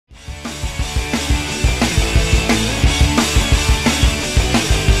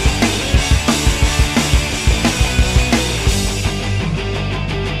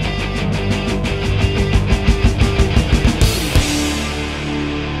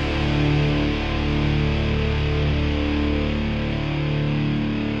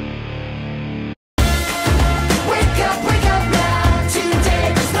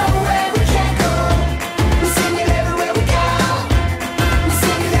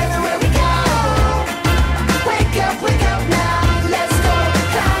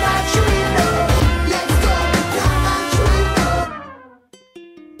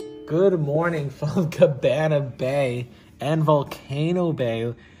Good morning from Cabana Bay and Volcano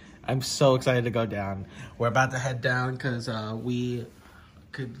Bay. I'm so excited to go down. We're about to head down because we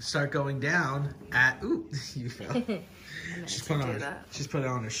could start going down at, ooh, you fell. She's put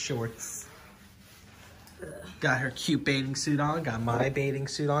on her shorts. Got her cute bathing suit on, got my bathing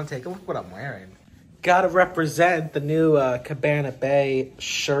suit on. Take a look what I'm wearing. Gotta represent the new Cabana Bay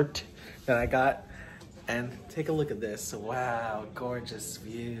shirt that I got. And take a look at this. Wow, gorgeous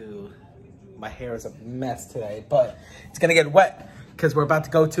view. My hair is a mess today, but it's gonna get wet because we're about to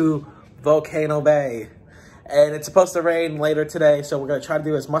go to Volcano Bay. And it's supposed to rain later today, so we're gonna try to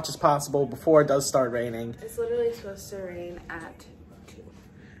do as much as possible before it does start raining. It's literally supposed to rain at 2.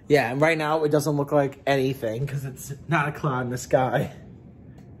 Yeah, and right now it doesn't look like anything because it's not a cloud in the sky.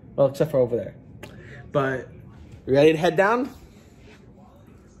 Well, except for over there. But, you ready to head down?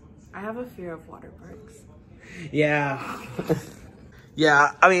 I have a fear of water parks. Yeah.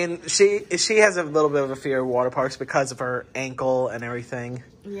 Yeah, I mean, she has a little bit of a fear of water parks because of her ankle and everything.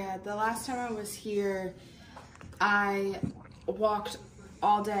 Yeah, the last time I was here, I walked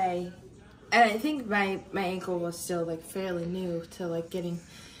all day, and I think my ankle was still like fairly new to like getting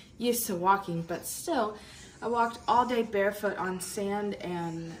used to walking, but still, I walked all day barefoot on sand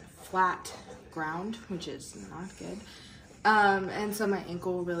and flat ground, which is not good. And so my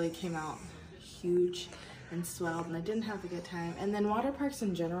ankle really came out huge and swelled, and I didn't have a good time. And then water parks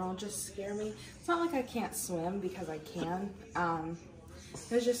in general just scare me. It's not like I can't swim, because I can.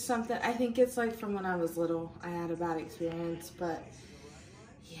 There's just something, I think it's like from when I was little, I had a bad experience, but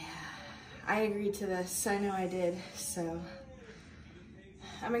yeah, I agreed to this. I know I did, so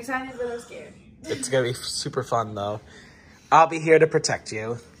I'm excited, but I'm scared. It's gonna be super fun though. I'll be here to protect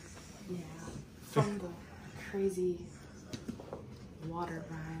you. Yeah, from the crazy water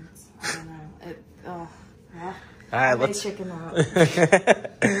rides. I don't know. All right, let's chicken out.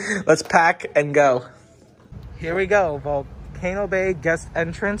 let's pack and go. Here we go, Volcano Bay guest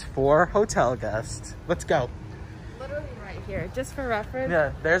entrance for hotel guests. Let's go. Literally right here, just for reference.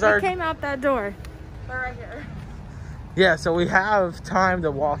 Yeah, there's we came out that door. We're right here. Yeah, so we have time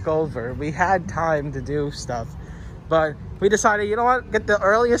to walk over. We had time to do stuff, but we decided, you know what, get the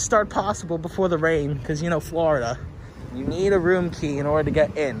earliest start possible before the rain, because you know Florida. You need a room key in order to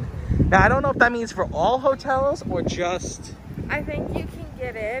get in. Now, I don't know if that means for all hotels or just... I think you can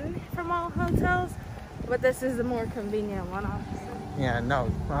get in from all hotels, but this is the more convenient one, obviously. Yeah,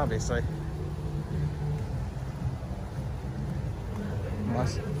 no, obviously.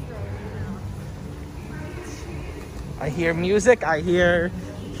 I hear music, I hear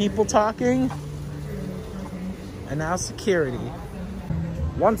people talking, and now security.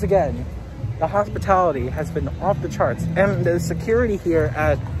 Once again, the hospitality has been off the charts, and the security here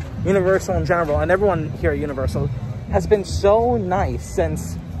at Universal in general, and everyone here at Universal, has been so nice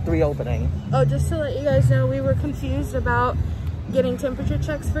since the reopening. Oh, just to let you guys know, we were confused about getting temperature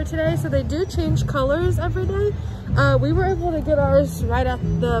checks for today, so they do change colors every day. We were able to get ours right at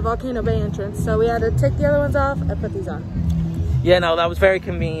the Volcano Bay entrance, so we had to take the other ones off and put these on. Yeah, no, that was very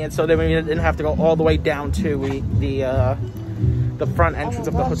convenient, so then we didn't have to go all the way down to the front entrance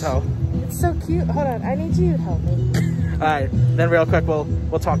of the hotel. It's so cute. Hold on, I need you to help me. All right, then real quick,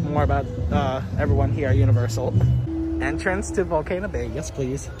 we'll talk more about everyone here at Universal. Entrance to Volcano Bay, yes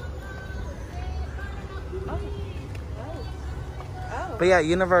please. Oh. But yeah,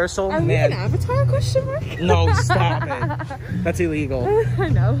 Universal. Are we an Avatar question mark? No, stop it. That's illegal. I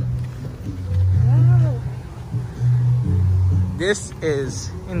know. Wow. This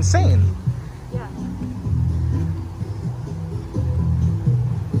is insane. Yeah.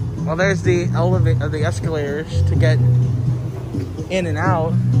 Well, there's the the escalators to get in and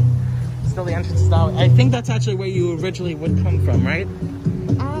out. Still the entrance is out. I think that's actually where you originally would come from, right?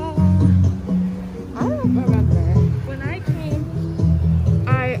 I don't remember. When I came,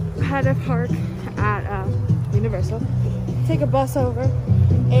 I had to park at Universal, take a bus over,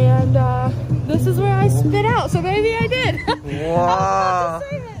 and this is where I spit out. So maybe I did. Wow.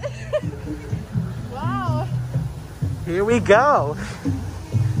 Wow. Here we go.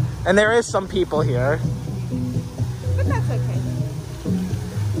 And there is some people here. But that's okay.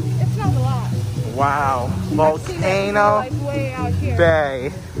 It's not a lot. Wow. Volcano like way out here.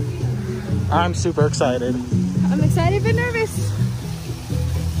 Bay. I'm super excited. I'm excited but nervous.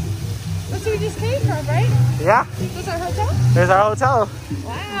 That's where we just came from, right? Yeah. That's our hotel? There's our hotel.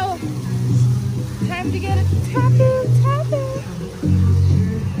 Wow. Time to get a tattoo.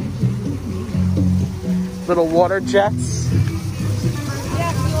 Little water jets.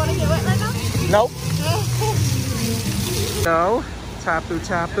 Yeah, you want to get wet right now? Nope. No. Tapu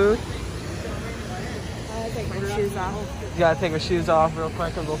tapu. I'll take my shoes off. Gotta take our shoes off real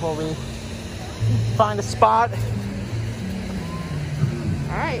quick before we find a spot.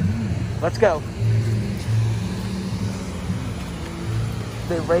 All right. Let's go.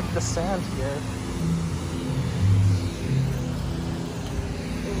 They rake the sand here.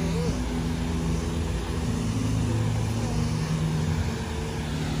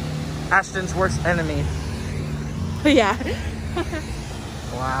 Ashtyn's worst enemy. Yeah.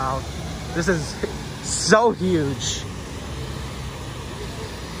 Wow. This is so huge.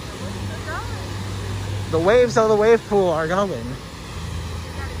 The waves of the wave pool are going.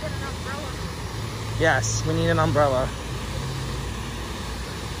 Yes, we need an umbrella.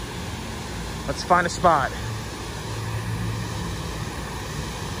 Let's find a spot.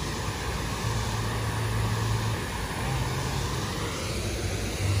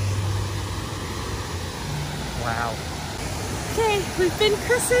 Wow. Okay, we've been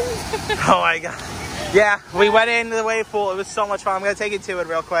christened. Oh my god. Yeah, we went into the wave pool. It was so much fun. I'm gonna take you to it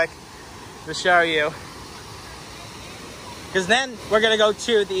real quick to show you. Because then we're gonna go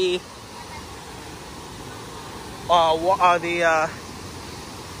to the I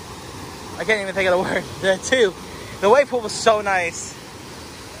can't even think of the word. The wave pool was so nice.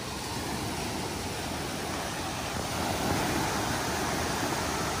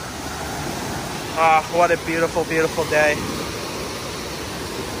 Ah, oh, what a beautiful, beautiful day.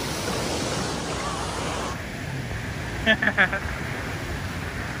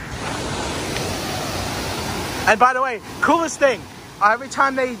 And by the way, coolest thing, every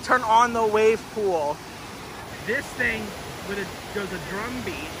time they turn on the wave pool, this thing does a drum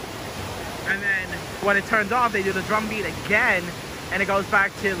beat, and then when it turns off, they do the drum beat again, and it goes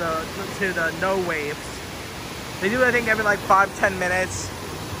back to the no waves. They do it, I think, every like 5-10 minutes.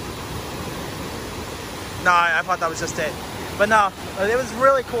 No, I thought that was just it. But no, it was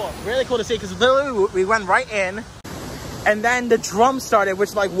really cool to see, because literally we went right in, and then the drum started,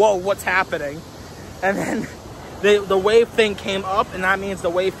 which like, whoa, what's happening? And then the wave thing came up, and that means the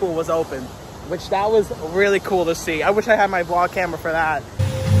wave pool was open, which that was really cool to see. I wish I had my vlog camera for that.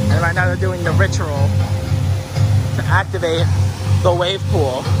 And right now they're doing the ritual to activate the wave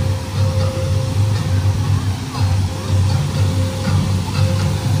pool.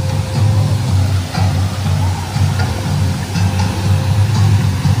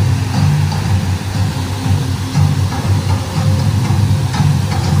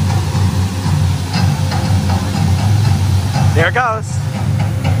 There it goes.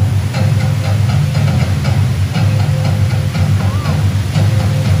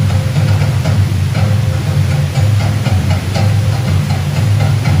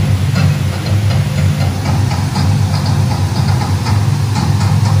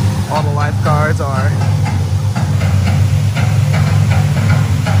 All the lifeguards are.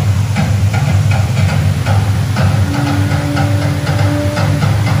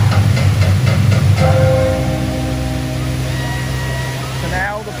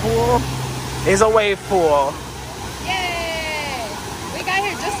 Is a wave pool. Yay! We got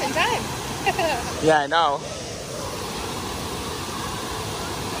here just in time. Yeah, I know.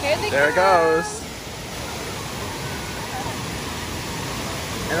 There it goes.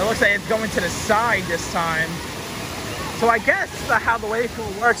 And it looks like it's going to the side this time. So I guess how the wave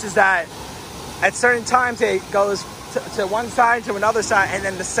pool works is that at certain times it goes to one side, to another side, and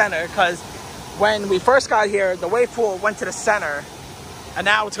then the center. Because when we first got here, the wave pool went to the center. And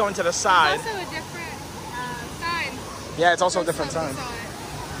now it's going to the side. It's also a different sign. Yeah, it's also a different sign.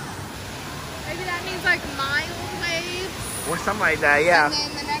 Maybe that means like mild waves. Or something like that, yeah. And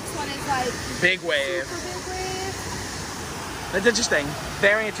then the next one is like big waves. Super big waves. That's interesting.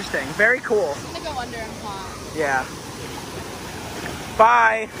 Very interesting. Very cool. I'm gonna go under and pop. Yeah.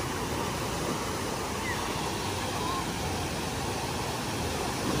 Bye.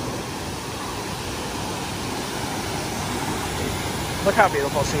 Look how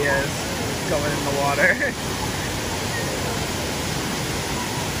beautiful she is going in the water.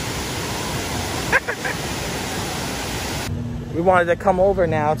 We wanted to come over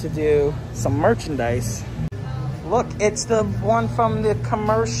now to do some merchandise. Look, it's the one from the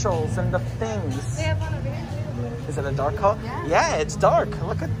commercials and the things. They have one over here. Is it a dark color? Yeah. Yeah, it's dark.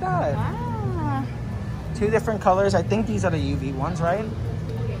 Look at that. Wow. 2 different colors. I think these are the UV ones, right?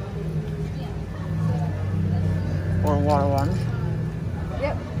 Or water ones.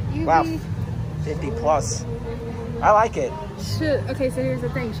 Yep. UV. Wow. 50 plus. I like it. Okay, so here's the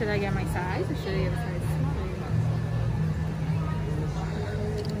thing. Should I get my size or should I get a size smaller?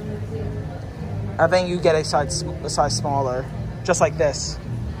 I think you get a size smaller. Just like this.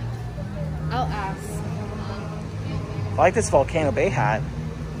 I'll ask. I like this Volcano Bay hat.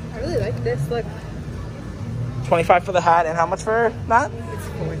 I really like this. Look. $25 for the hat, and how much for that? It's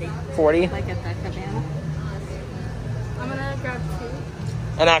 40. 40. Like at the Cabana. I'm gonna grab 2.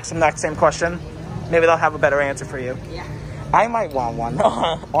 And ask them that same question. Maybe they'll have a better answer for you. Yeah. I might want one,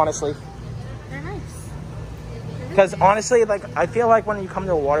 honestly. They're nice. Because honestly, like, I feel like when you come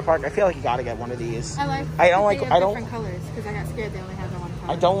to a water park, I feel like you gotta get one of these. I don't different colors because I got scared they only had the one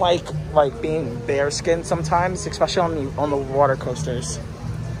color. I don't like being bare skinned sometimes, especially on the water coasters.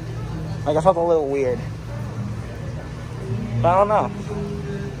 Like, I felt a little weird. But I don't know.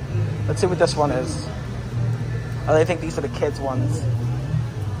 Let's see what this one is. I think these are the kids' ones.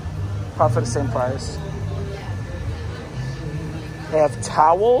 Probably for the same price. They have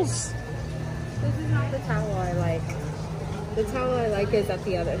towels. This is not the towel I like. The towel I like is at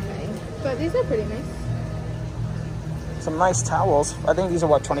the other thing. But these are pretty nice. Some nice towels. I think these are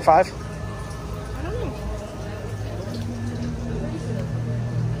what, 25? I don't know.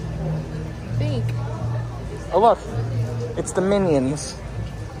 I think. Oh look, it's the Minions.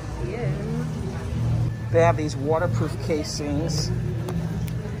 Yeah. They have these waterproof casings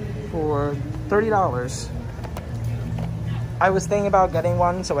for $30. I was thinking about getting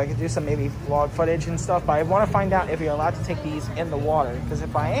one so I could do some maybe vlog footage and stuff, but I want to find out if you're allowed to take these in the water, because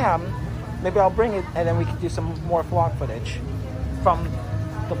if I am, maybe I'll bring it and then we can do some more vlog footage from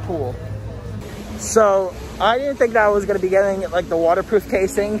the pool. So I didn't think that I was going to be getting like the waterproof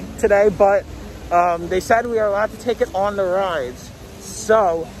casing today, but they said we are allowed to take it on the rides.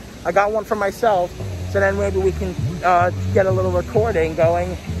 So I got one for myself, so then maybe we can get a little recording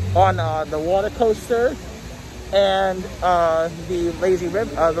going on the water coaster and the lazy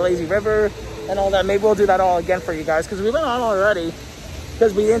river and all that. Maybe we'll do that all again for you guys, because we went on already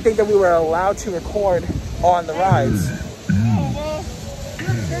because we didn't think that we were allowed to record on the rides.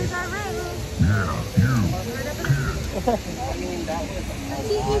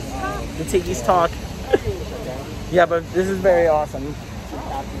 The Tiki's talk. Yeah, but this is very awesome.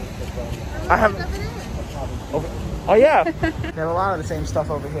 I have. Oh yeah, they have a lot of the same stuff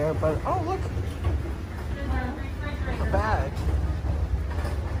over here. But oh look, a bag.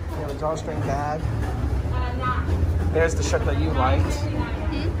 They have a drawstring bag. There's the shirt that you liked.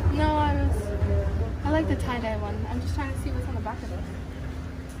 No, I like the tie-dye one. I'm just trying to see what's on the back of it.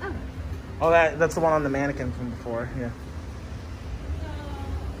 Oh, that's the one on the mannequin from before. Yeah.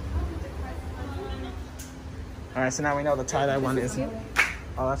 All right, so now we know the tie-dye one is.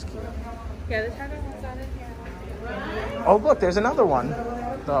 Oh, that's cute. Yeah, the tie-dye one's not in here. Oh, look, there's another one,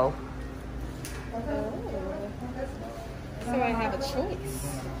 though. So I have a choice.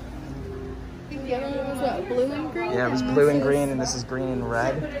 I think the other one was what, blue and green? Yeah, it was blue and green, and this is green and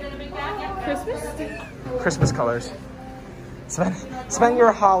red. Christmas? Christmas colors. Spend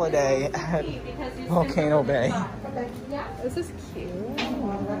your holiday at Volcano Bay. This is cute.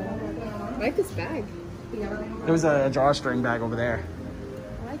 I like this bag. There was a drawstring bag over there.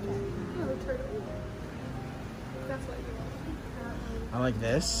 I like it. Oh, the turtle. That's what you want. I like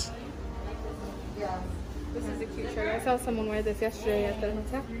this. This is a cute shirt. I saw someone wear this yesterday at the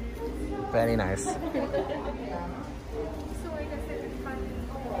hotel. Very nice.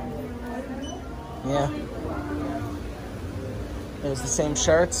 Yeah. There's the same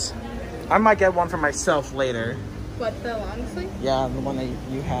shirts. I might get one for myself later. What, the long sleeve? Yeah, the one that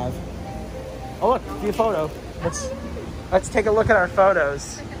you have. Oh look, your photo. Let's take a look at our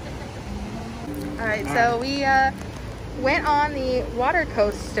photos. Alright, so we went on the water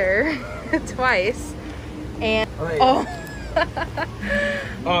coaster twice. And oh,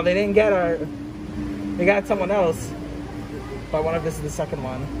 they didn't get our. They got someone else. But one of this is the second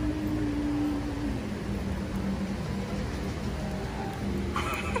one.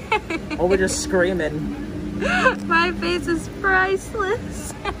 Oh, we're just screaming. My face is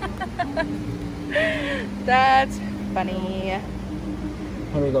priceless. That's funny.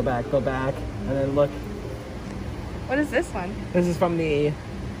 Let me go back, and then look. What is this one? This is from the.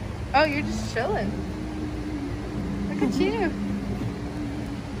 Oh, you're just chilling. Look at you.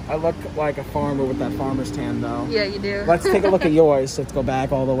 I look like a farmer with that farmer's tan, though. Yeah, you do. Let's take a look at yours. Let's go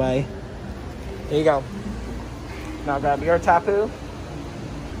back all the way. There you go. Now grab your tapu.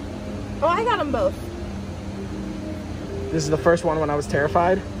 Oh, I got them both. This is the first one when I was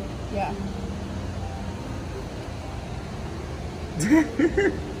terrified. Yeah.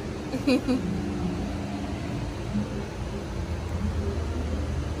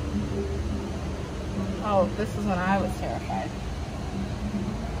 Oh, this is when I was terrified.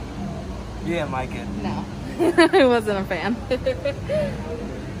 You didn't like it. No. I wasn't a fan.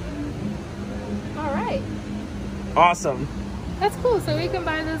 All right. Awesome. That's cool. So we can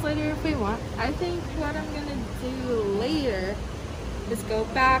buy those later if we want. I think what I'm going to do later is go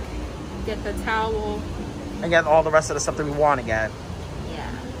back, get the towel, and get all the rest of the stuff that we want to get. Yeah.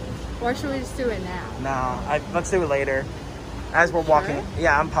 Or should we just do it now? No, let's do it later. As we're walking. Sure?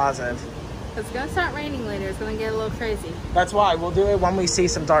 Yeah, I'm positive. It's gonna start raining later. It's gonna get a little crazy. That's why we'll do it when we see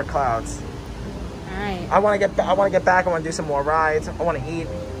some dark clouds. All right. I want to get back. I want to do some more rides. I want to eat.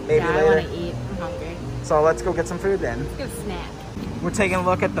 Maybe later. I want to eat. I'm hungry. So let's go get some food then. Let's get a snack. We're taking a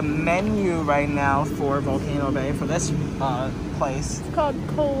look at the menu right now for Volcano Bay for this place. It's called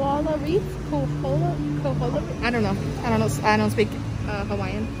Kohala Reef. Kohala Reef? I don't know. I don't speak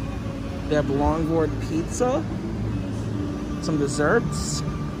Hawaiian. They have longboard pizza, some desserts.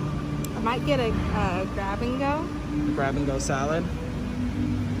 I might get a grab and go. Grab and go salad.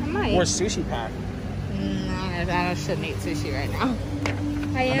 I might. Or sushi pack. I shouldn't eat sushi right now.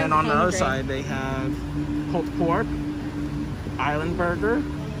 And then on the other side they have pulled pork, island burger,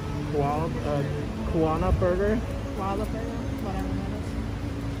 koala burger. Koala burger, whatever that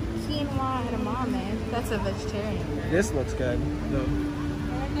is. Quinoa edamame. That's a vegetarian burger. This looks good.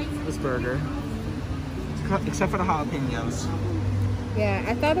 This burger. Except for the jalapenos. Yeah,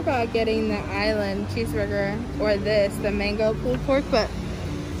 I thought about getting the island cheeseburger or the mango pulled pork, but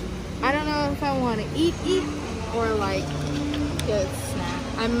I don't know if I want to eat or like get a snack.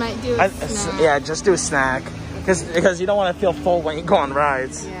 I might do a snack. Yeah, just do a snack. Because you don't want to feel full when you go on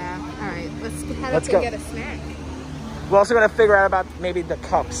rides. Yeah, alright. Let's go get a snack. We're also going to figure out about maybe the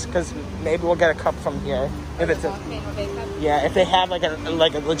cups. Because maybe we'll get a cup from here. If it's Volcano Bay cup? Yeah, if they have like a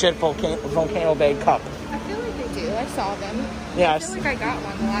legit Volcano Bay cup. I feel like they do. I saw them. Yeah, I feel like I got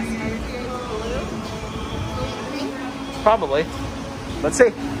one the last time I was here. Blue? Green? Probably. Let's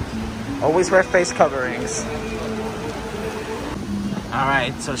see. Always wear face coverings.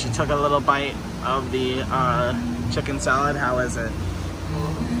 Alright, so she took a little bite of the chicken salad. How is it?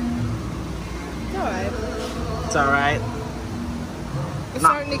 It's alright. It's alright. It's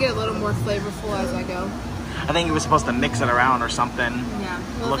starting to get a little more flavorful as I go. I think you were supposed to mix it around or something. Yeah.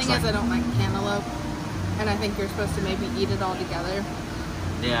 Well, the thing is I don't like cantaloupe. And I think you're supposed to maybe eat it all together.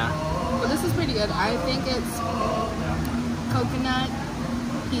 Yeah. But this is pretty good. I think it's coconut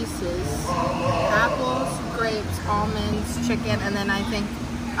pieces, apples, grapes, almonds, chicken, and then I think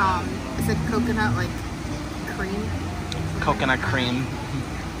is it coconut like cream? Coconut cream.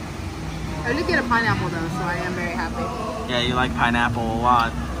 I did get a pineapple though, so I am very happy. Yeah, you like pineapple a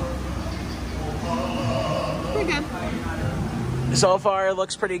lot. Pretty good. So far, it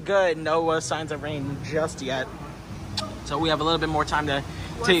looks pretty good. No signs of rain just yet. So we have a little bit more time to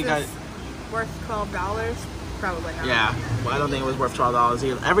tell you guys. Worth $12? Probably not. Yeah, well, I don't think it was worth $12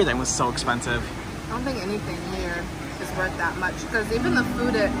 either. Everything was so expensive. I don't think anything here is worth that much because even the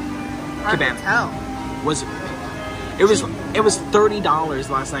food at our Cabana hotel was $30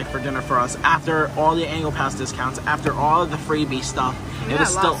 last night for dinner for us. After all the annual pass discounts, after all of the freebie stuff, it was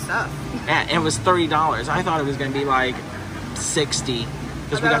still stuff. Yeah, it was $30. I thought it was gonna be like $60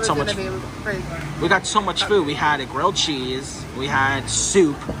 because we got so much. We got so much food. We had a grilled cheese, we had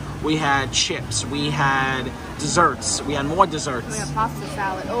soup, we had chips, we had desserts, we had more desserts. We had pasta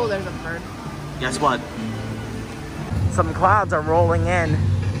salad. Oh, there's a bird. Guess what? Some clouds are rolling in.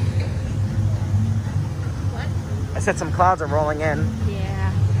 What? I said some clouds are rolling in.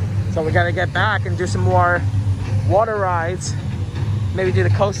 Yeah. So we gotta get back and do some more water rides. Maybe do the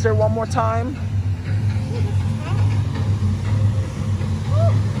coaster one more time.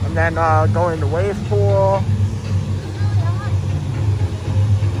 And then go in the wave pool.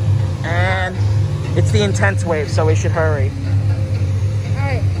 And it's the intense wave, so we should hurry.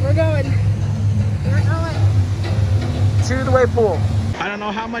 Alright, we're going. We're going. To the wave pool. I don't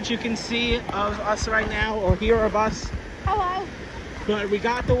know how much you can see of us right now or hear of us. Hello. But we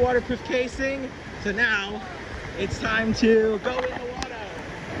got the waterproof casing, so now it's time to go in the water.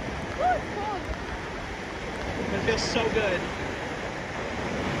 It feels so good.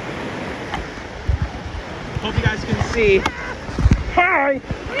 Hope you guys can see. Hi!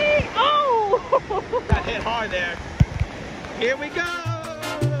 Oh! Got hit hard there. Here we go!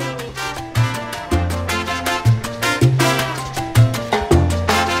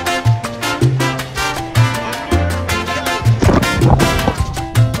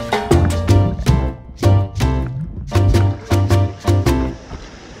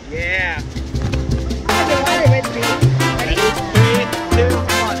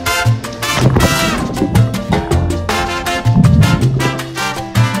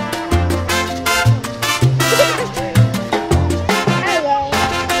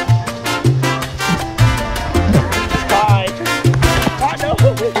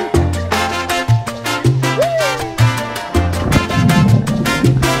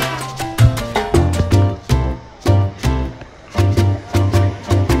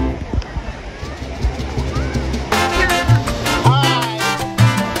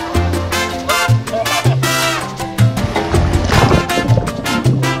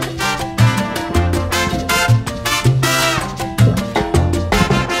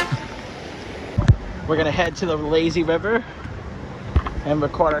 gonna head to the lazy river and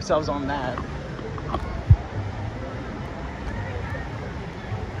record ourselves on that.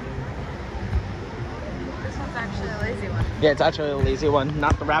 This one's actually a lazy one. Yeah, it's actually a lazy one,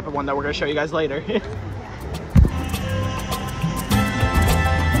 not the rapid one that we're gonna show you guys later.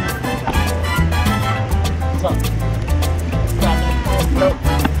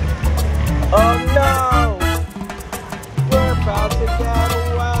 Oh no! We're about to get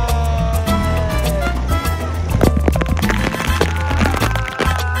away!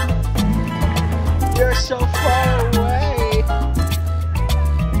 You're so far away!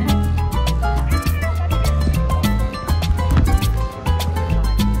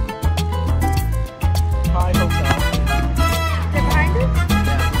 Hi, hotel. They're behind us?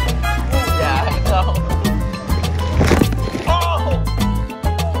 Yeah, I know.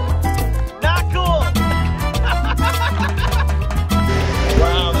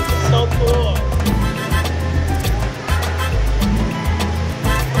 Wow, this is so cool.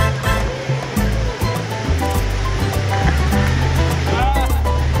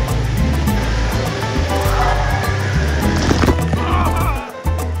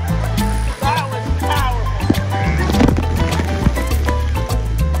 That was powerful.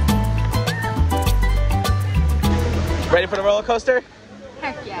 Ready for the roller coaster?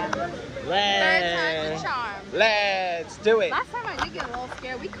 Heck yeah. Let's do it. Last time I did get a little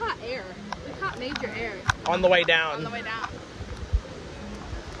scared. We caught air. We caught major air On the way down. on the way down.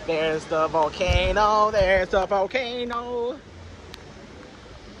 There's the volcano. There's the volcano.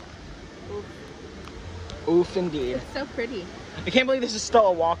 Oof, indeed. It's so pretty. I can't believe this is still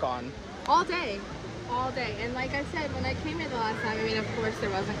a walk-on. All day. All day. And like I said, when I came here the last time, I mean, of course, there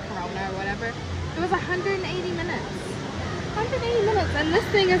wasn't Corona or whatever. It was 180 minutes. 180 minutes. And this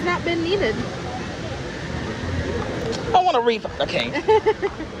thing has not been needed. I want a refund. Okay.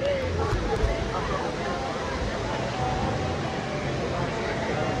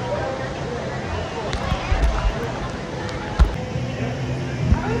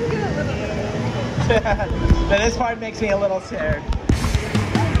 But this part makes me a little scared.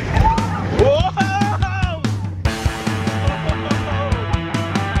 Whoa!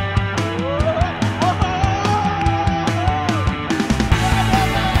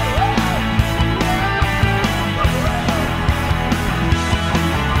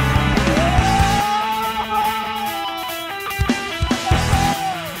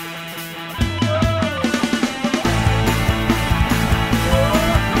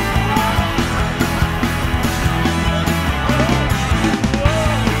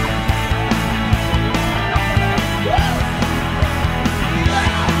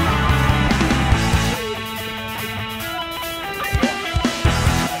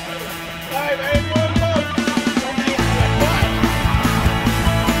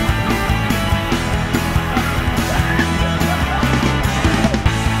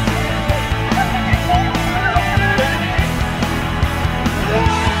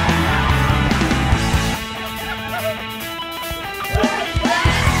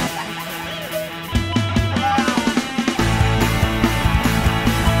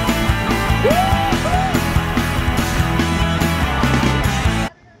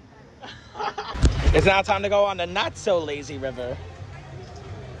 It's now time to go on the not so lazy river.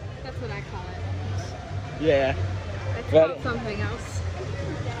 That's what I call it. Yeah. It's called something else.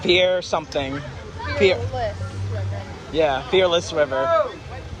 Fear something. Fearless river. Yeah, fearless river.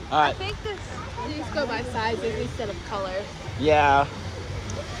 I think these go by sizes instead of colors. Yeah.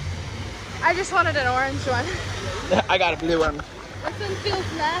 I just wanted an orange one. I got a blue one. This one feels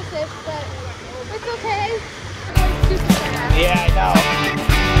massive, but it's okay. It's going super fast. Yeah, I know.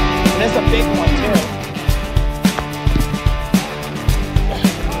 And it's a big one too.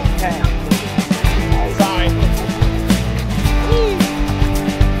 Okay. Sorry.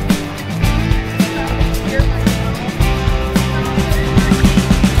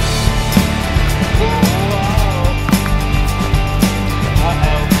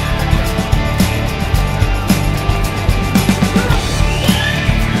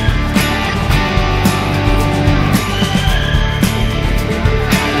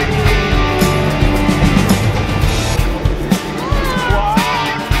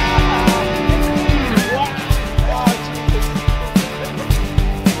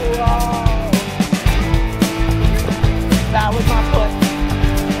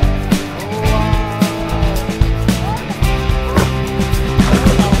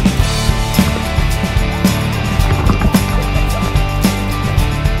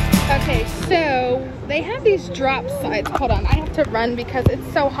 drop slides. Hold on, I have to run because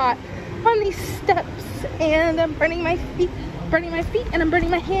it's so hot on these steps and I'm burning my feet and I'm burning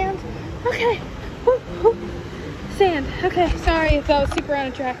my hands. Okay, Sand. Okay, sorry if that was super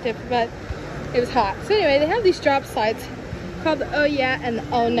unattractive, but it was hot. So anyway, they have these drop slides called the Oh Yeah and the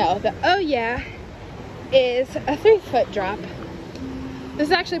Oh No. The Oh Yeah is a 3-foot drop. This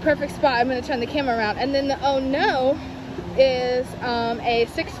is actually a perfect spot. I'm going to turn the camera around. And then the Oh No is a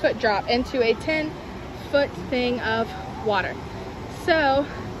 6-foot drop into a 10-foot thing of water. So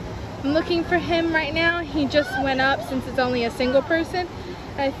I'm looking for him right now. He just went up since it's only a single person.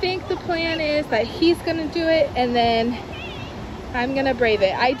 I think the plan is that he's gonna do it and then I'm gonna brave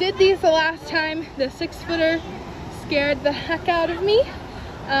it. I did these the last time. The 6-footer scared the heck out of me.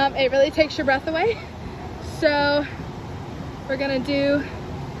 It really takes your breath away. So we're gonna do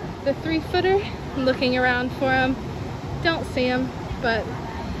the 3-footer. I'm looking around for him. Don't see him, but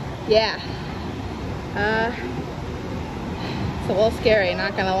yeah. It's a little scary,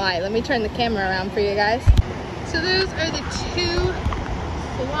 not gonna lie. Let me turn the camera around for you guys. So those are the 2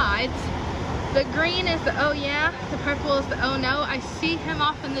 slides. The green is the Oh Yeah, the purple is the Oh No. I see him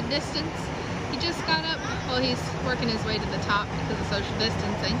off in the distance. He just got up. Well, he's working his way to the top because of social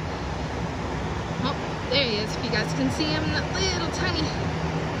distancing. Oh, there he is. If you guys can see him in that little tiny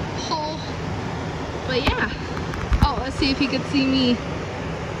hole. But yeah. Oh, let's see if he could see me.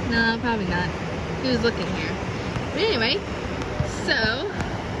 No, probably not. He was looking here. But anyway, so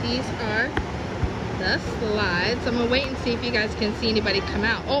these are the slides. I'm gonna wait and see if you guys can see anybody come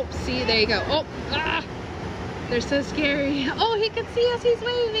out. Oh, see, there you go. Oh, ah, they're so scary. Oh, he can see us. He's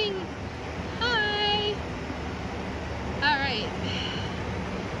waving. Hi. All right.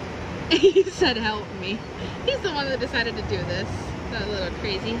 He said, "Help me." He's the one that decided to do this. That's a little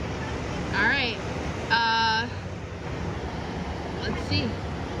crazy. All right. Let's see.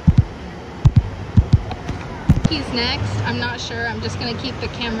 He's next. I'm not sure. I'm just gonna keep the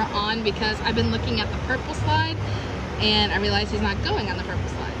camera on because I've been looking at the purple slide and I realize he's not going on the purple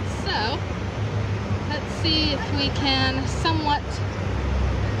slide. So let's see if we can somewhat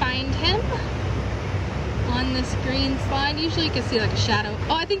find him on this green slide. Usually you can see like a shadow.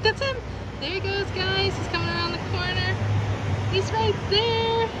 Oh, I think that's him. There he goes, guys. He's coming around the corner. He's right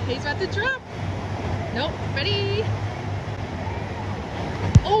there. He's about to drop. Nope. Ready?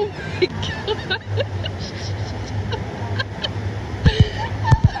 Oh my gosh.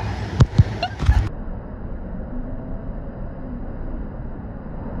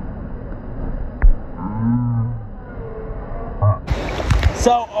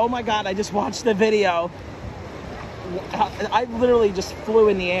 So, oh my God, I just watched the video. I literally just flew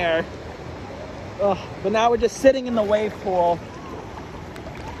in the air. Ugh, but now we're just sitting in the wave pool.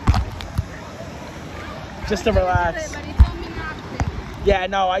 Just to relax. Yeah,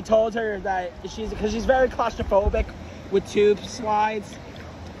 no, I told her that because she's very claustrophobic with tube slides.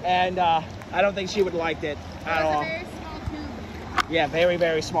 And I don't think she would like it at all. It's a very small tube. Yeah, very,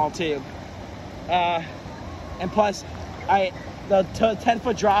 very small tube. And plus, the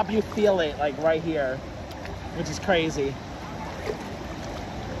 10-foot drop, you feel it like right here, which is crazy.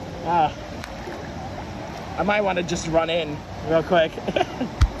 I might want to just run in real quick.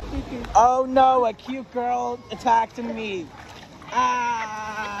 Oh no, a cute girl attacked me.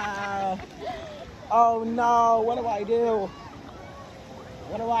 Ah! Oh no, what do I do?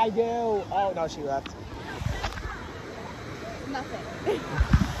 What do I do? Oh no, she left. Nothing.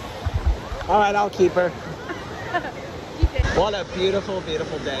 All right, I'll keep her. What a beautiful,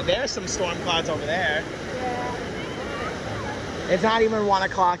 beautiful day. There's some storm clouds over there. Yeah. It's not even 1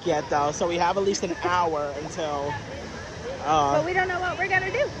 o'clock yet though, so we have at least an hour until... But we don't know what we're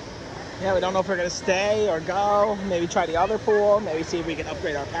gonna do. Yeah, we don't know if we're gonna stay or go. Maybe try the other pool. Maybe see if we can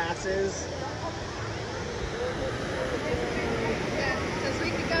upgrade our passes. Yeah, because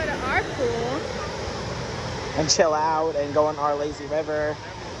we could go to our pool. And chill out and go on our lazy river.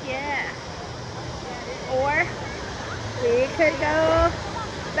 Yeah. Or we could go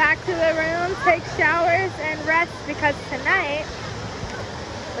back to the room, take showers, and rest because tonight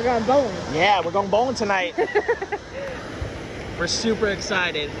we're going bowling. Yeah, we're going bowling tonight. We're super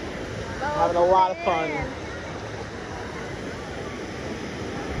excited. Having a lot of fun.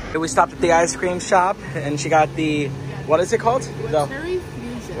 We stopped at the ice cream shop and she got the, what is it called? Watery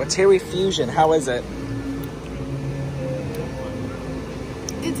Fusion. Watery Fusion. How is it?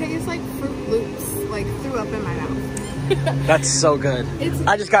 It tastes like Fruit Loops, like threw up in my mouth. That's so good.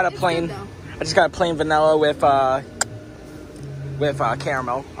 I just got a plain vanilla with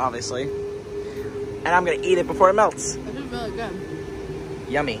caramel, obviously. And I'm gonna eat it before it melts. It is really good.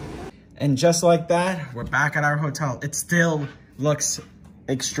 Yummy. And just like that, we're back at our hotel. It still looks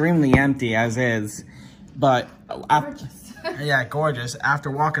extremely empty as is, but gorgeous. Yeah, gorgeous.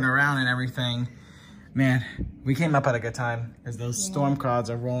 After walking around and everything, Man, we came up at a good time because those storm clouds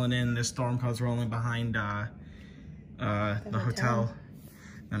are rolling in. There's storm clouds rolling behind the hotel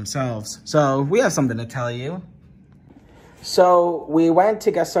themselves. So we have something to tell you. So we went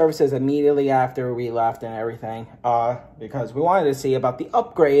to guest services immediately after we left and everything because we wanted to see about the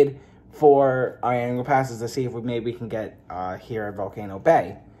upgrade for our annual passes to see if maybe we can get here at Volcano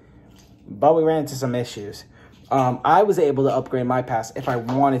Bay. But we ran into some issues. I was able to upgrade my pass if I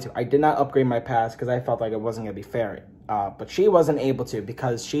wanted to. I did not upgrade my pass because I felt like it wasn't going to be fair. But she wasn't able to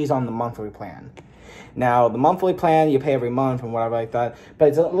because she's on the monthly plan. Now, the monthly plan, you pay every month and whatever like that. But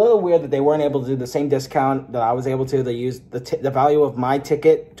it's a little weird that they weren't able to do the same discount that I was able to. They used the value of my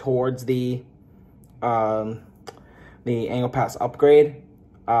ticket towards the annual pass upgrade.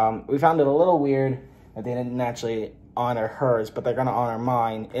 We found it a little weird that they didn't actually honor hers, but they're going to honor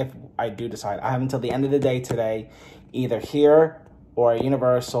mine if I do decide. I have until the end of the day today, either here or at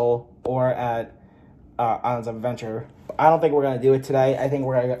Universal or at Islands of Adventure. I don't think we're going to do it today. I think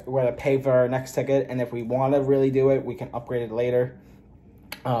we're going to pay for our next ticket, and if we want to really do it, we can upgrade it later.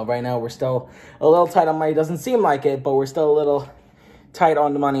 Right now, we're still a little tight on money. Doesn't seem like it, but we're still a little tight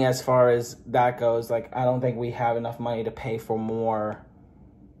on the money as far as that goes. Like, I don't think we have enough money to pay for more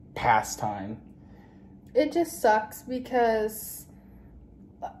pass time. It just sucks because,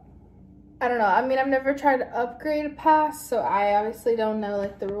 I don't know. I mean, I've never tried to upgrade a pass, so I obviously don't know,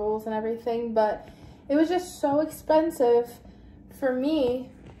 like, the rules and everything, but it was just so expensive for me,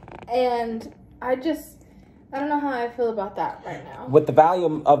 and I don't know how I feel about that right now. With the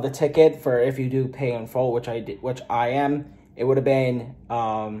value of the ticket for if you do pay in full, which I am, it would have been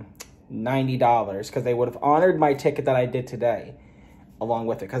 $90 because they would have honored my ticket that I did today along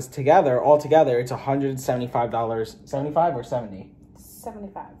with it. Because altogether, it's $175. 75 or 70?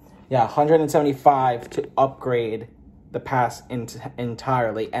 75. Yeah, $175 to upgrade the pass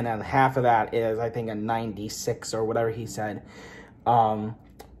entirely, and then half of that is, I think, a 96 or whatever he said. But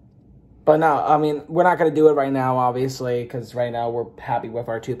no, I mean, we're not going to do it right now, obviously, because right now we're happy with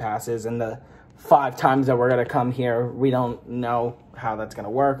our 2 passes, and the 5 times that we're going to come here, we don't know how that's going to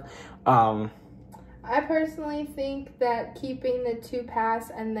work. I personally think that keeping the 2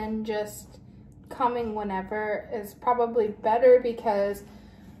 pass and then just coming whenever is probably better because,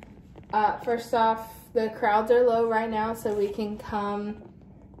 first off, the crowds are low right now, so we can come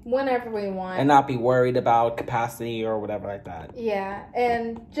whenever we want. And not be worried about capacity or whatever like that. Yeah,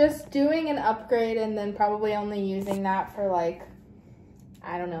 and just doing an upgrade and then probably only using that for, like,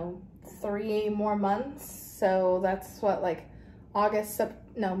 I don't know, 3 more months. So that's what, like,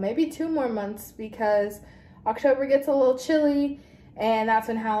 maybe 2 more months because October gets a little chilly and that's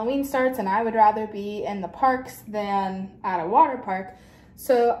when Halloween starts, and I would rather be in the parks than at a water park.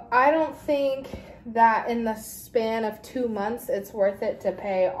 So I don't think that in the span of 2 months, it's worth it to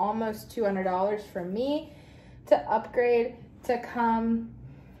pay almost $200 for me to upgrade to come,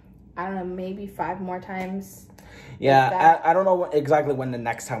 I don't know, maybe 5 more times. Yeah, I don't know exactly when the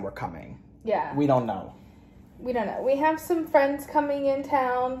next time we're coming. Yeah. We don't know. We don't know. We have some friends coming in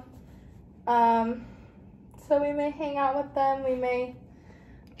town, so we may hang out with them. We may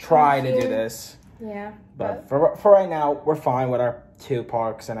try to do this. Yeah. But for right now, we're fine with our 2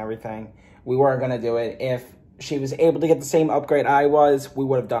 parks and everything. We weren't going to do it. If she was able to get the same upgrade I was, we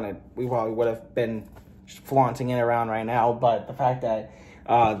would have done it. We probably would have been flaunting it around right now. But the fact that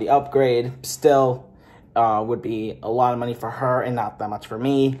the upgrade still would be a lot of money for her and not that much for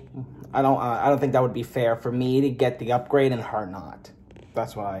me, I don't think that would be fair for me to get the upgrade and her not.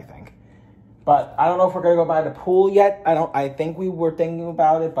 That's what I think. But I don't know if we're going to go by the pool yet. I think we were thinking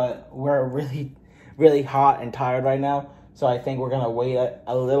about it, but we're really, really hot and tired right now. So I think we're going to wait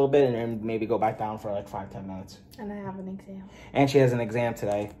a little bit and then maybe go back down for like 5-10 minutes. And I have an exam. And she has an exam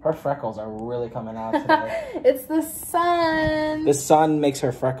today. Her freckles are really coming out today. It's the sun. The sun makes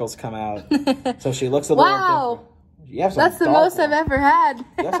her freckles come out. So she looks a little different. You have some that's the most I've ever had.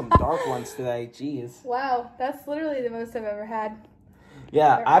 You have some dark ones today. Jeez. Wow, that's literally the most I've ever had.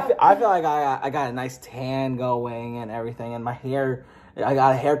 Yeah, I feel like I got a nice tan going and everything. And my hair, I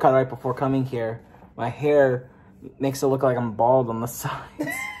got a haircut right before coming here. My hair makes it look like I'm bald on the sides.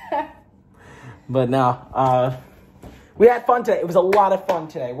 But no, we had fun today. It was a lot of fun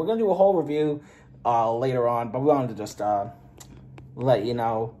today. We're going to do a whole review later on, but we wanted to just let you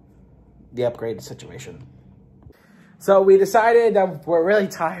know the upgrade situation. So we decided that we're really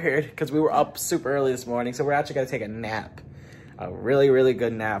tired because we were up super early this morning, so we're actually going to take a nap. A really, really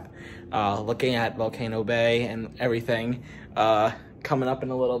good nap. Looking at Volcano Bay and everything coming up in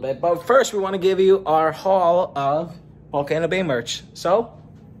a little bit. But first, we want to give you our haul of Volcano Bay merch. So,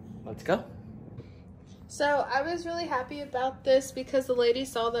 let's go. So I was really happy about this because the lady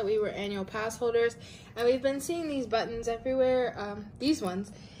saw that we were annual pass holders, and we've been seeing these buttons everywhere, these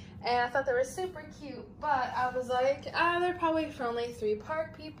ones, and I thought they were super cute, but I was like, they're probably for only 3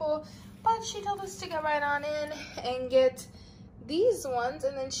 park people, but she told us to go right on in and get these ones,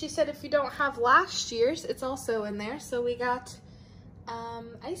 and then she said if you don't have last year's, it's also in there, so we got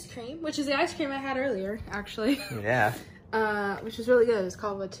ice cream, which is the ice cream I had earlier, actually. Yeah. Which is really good. It's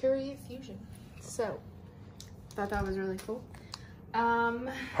called Vaturi Fusion. So, thought that was really cool.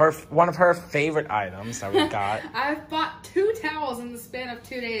 One of her favorite items that we got. I've bought 2 towels in the span of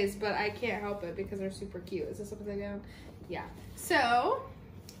 2 days, but I can't help it because they're super cute. Is this upside down? Yeah. So,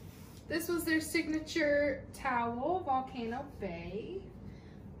 this was their signature towel, Volcano Bay.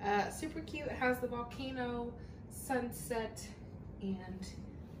 Super cute. It has the volcano sunset, and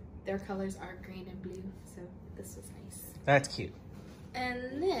their colors are green and blue. So, this was nice. That's cute.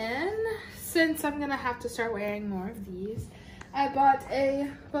 And then, since I'm gonna have to start wearing more of these, I bought a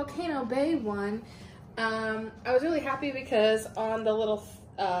Volcano Bay one. I was really happy because on the little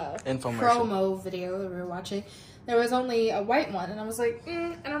promo video that we were watching, there was only a white one, and I was like,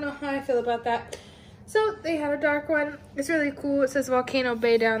 I don't know how I feel about that. So they have a dark one. It's really cool. It says Volcano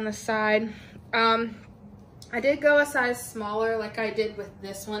Bay down the side. I did go a size smaller like I did with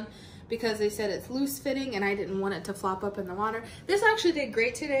this one, because they said it's loose fitting and I didn't want it to flop up in the water. This actually did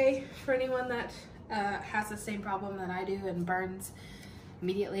great today for anyone that has the same problem that I do and burns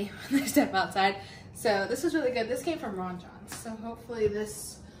immediately when they step outside. So this is really good. This came from Ron John's, so hopefully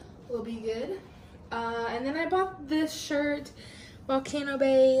this will be good. And then I bought this shirt, Volcano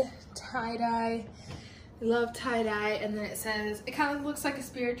Bay tie-dye. I love tie-dye, and then it says, it kind of looks like a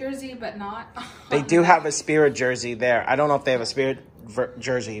Spirit jersey, but not. They do have a Spirit jersey there. I don't know if they have a Spirit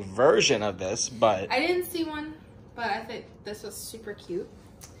jersey version of this, but I didn't see one, but I think this was super cute.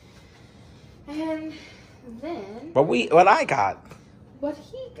 And then what I got, what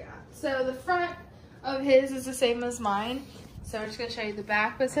he got. So the front of his is the same as mine. So I'm just gonna show you the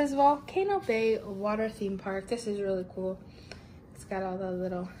back. But it says Volcano Bay Water Theme Park. This is really cool. It's got all the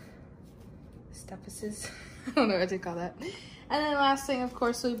little stuffuses. I don't know what to call that. And then last thing, of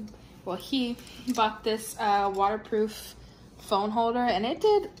course, he bought this waterproof phone holder, and it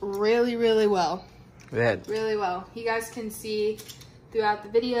did really, really well. Really well. You guys can see throughout the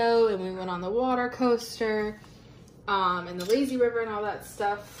video, and we went on the water coaster, and the lazy river and all that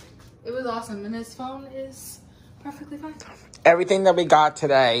stuff. It was awesome, and his phone is perfectly fine. Everything that we got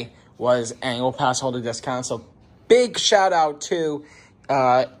today was annual pass holder discount, so big shout out to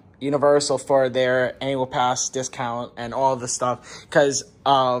Universal for their annual pass discount and all of the stuff, because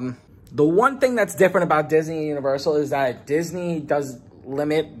the one thing that's different about Disney and Universal is that Disney does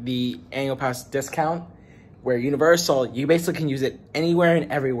limit the annual pass discount, where Universal, you basically can use it anywhere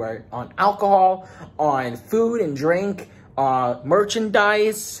and everywhere, on alcohol, on food and drink,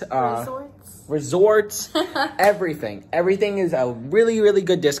 merchandise, resorts, everything. Everything is a really, really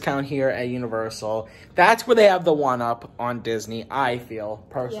good discount here at Universal. That's where they have the one-up on Disney, I feel,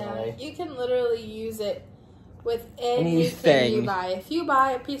 personally. Yeah, you can literally use it with anything you buy. If you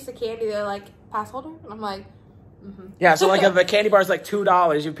buy a piece of candy, they're like, pass holder? And I'm like, Yeah, so like if a candy bar is like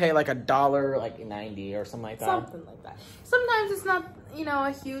 $2, you pay like $1, like 90 or something like that. Something like that. Sometimes it's not, you know,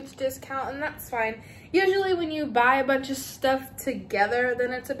 a huge discount, and that's fine. Usually when you buy a bunch of stuff together,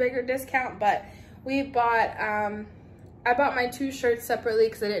 then it's a bigger discount, but we bought, I bought my 2 shirts separately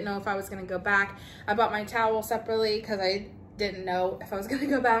because I didn't know if I was going to go back. I bought my towel separately because I didn't know if I was going to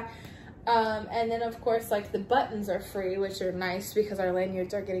go back. And then of course, like, the buttons are free, which are nice because our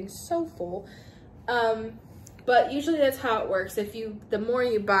lanyards are getting so full. But usually that's how it works. The more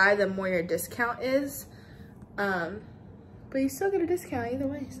you buy, the more your discount is. But you still get a discount either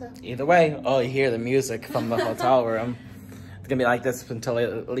way, so. Either way, oh, you hear the music from the hotel room. It's gonna be like this until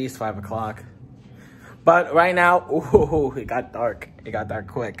at least 5 o'clock. But right now, ooh, it got dark. It got dark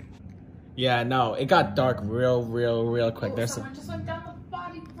quick. Yeah, no, it got dark real quick. There's someone just went down the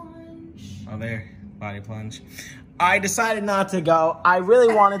body plunge. Oh, there, body plunge. I decided not to go. I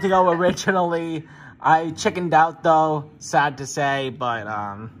really wanted to go originally. I chickened out though, sad to say, but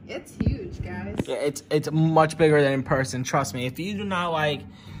it's huge, guys. Yeah, it's much bigger than in person. Trust me. If you do not like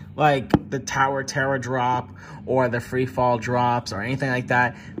the Tower Terror drop or the free fall drops or anything like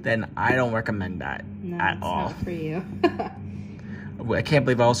that, then I don't recommend that at all. Not for you. I can't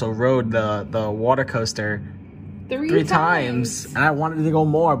believe I also rode the water coaster three times, and I wanted to go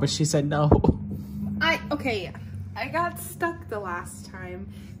more, but she said no. I got stuck the last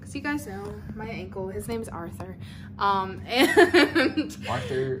time. You guys know my ankle. His name's Arthur. And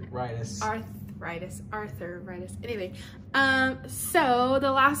Arthritis. arthritis. Anyway, so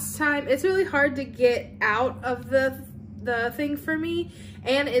the last time, it's really hard to get out of the thing for me,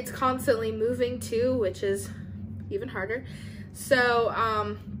 and it's constantly moving too, which is even harder.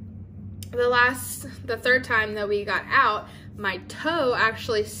 So the third time that we got out, my toe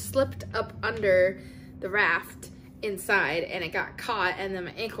actually slipped up under the raft inside, and it got caught, and then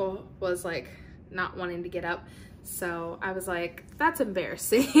my ankle was like not wanting to get up. So I was like, that's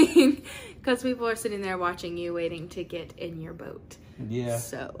embarrassing, because people are sitting there watching you, waiting to get in your boat. Yeah.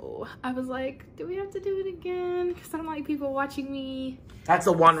 So I was like, do we have to do it again? Because I don't like people watching me. That's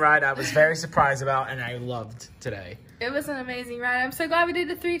the one ride I was very surprised about, and I loved today. It was an amazing ride. I'm so glad we did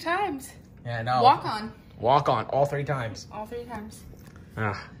it 3 times. Yeah, no. Walk on. Walk on, all 3 times. All 3 times.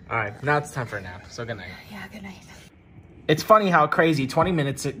 All right, now it's time for a nap, so good night. Yeah, good night. It's funny how crazy 20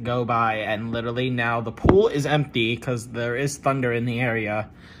 minutes go by, and literally now the pool is empty because there is thunder in the area,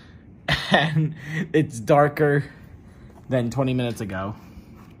 and it's darker than 20 minutes ago.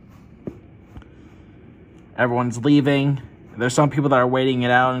 Everyone's leaving. There's some people that are waiting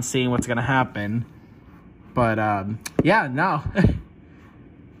it out and seeing what's gonna happen, but yeah, no.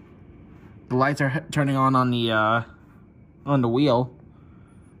 The lights are turning on the wheel,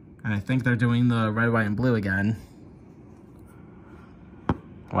 and I think they're doing the red, white, and blue again.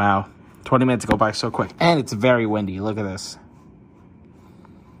 Wow, 20 minutes go by so quick. And it's very windy. Look at this.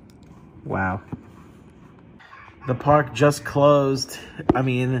 Wow. The park just closed. I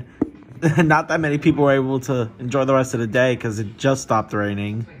mean, not that many people were able to enjoy the rest of the day because it just stopped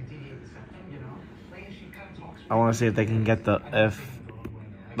raining. I want to see if they can get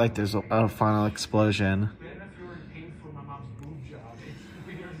like there's a final explosion.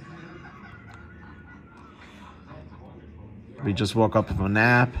 We just woke up from a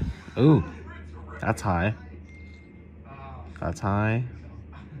nap. Ooh, that's high. That's high.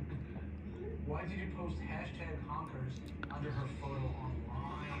 Why did you post #honkers under her photo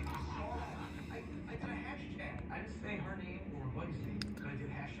online? I did a hashtag. I didn't say her name or Buddy's name, but I did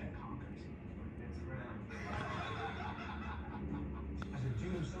 #honkers. I said,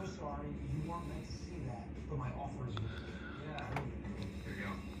 dude, I'm so sorry. You weren't meant to see that, but my offer is yeah. Here you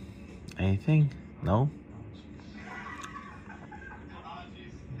go. Anything? No?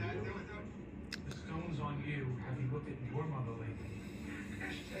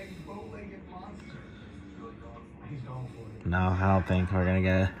 No, I don't think we're gonna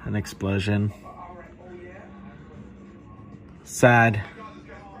get an explosion. Sad.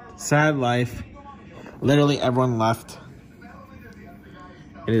 Sad life. Literally everyone left.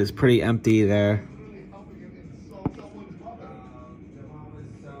 It is pretty empty there.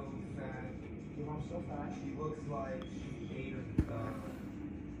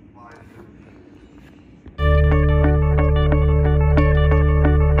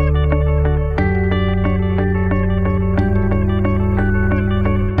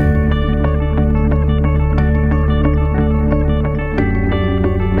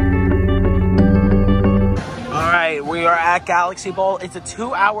 At Galaxy Bowl. It's a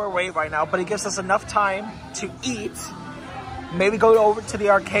 2-hour wait right now, but it gives us enough time to eat, maybe go over to the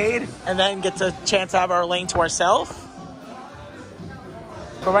arcade, and then get the chance to have our lane to ourselves.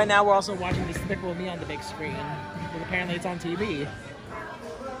 But right now we're also watching Despicable Me on the big screen, but apparently it's on TV.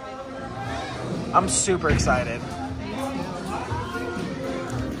 I'm super excited.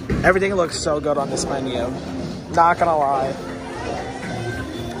 Everything looks so good on this menu. Not gonna lie.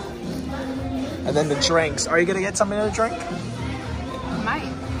 And then the drinks. Are you gonna get something to drink?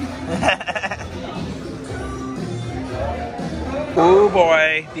 Might. Oh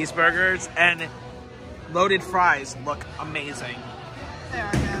boy, these burgers and loaded fries look amazing. They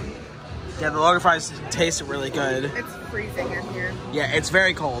are good. Yeah, the loaded fries taste really good. It's freezing in here. Yeah, it's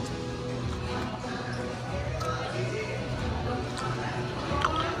very cold.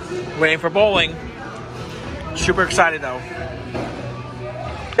 Waiting for bowling. Super excited though.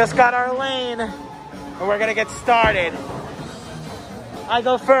 Just got our lane, and we're gonna get started. I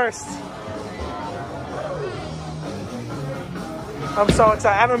go first. I'm so excited.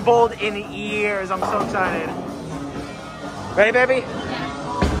 I haven't bowled in years. I'm so excited. Ready, baby?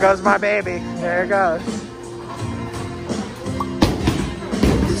 Here goes my baby. There it goes.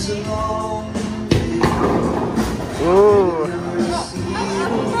 Ooh.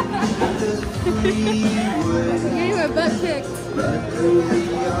 You were butt kicked.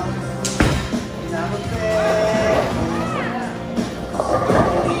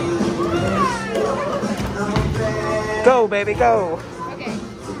 Go, baby, go. Okay.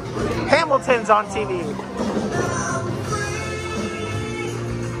 Hamilton's on TV.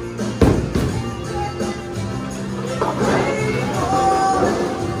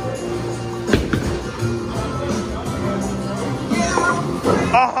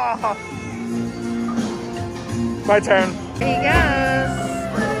 My turn. Here he goes.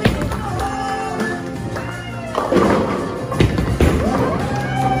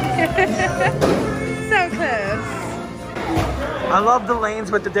 So close. I love the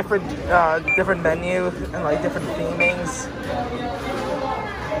lanes with the different menu and like different themings.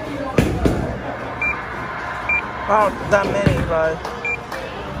 Oh, that many, but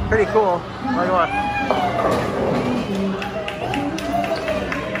pretty cool. Like what?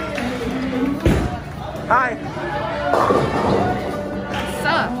 Hi. What's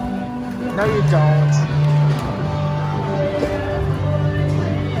up? No, you don't.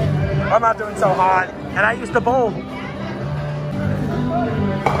 I'm not doing so hot, and I used the bowl.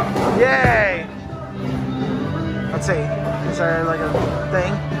 Yay! Let's see. Is there like a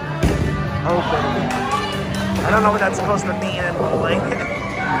thing? Open. I don't know what that's supposed to mean in bowling.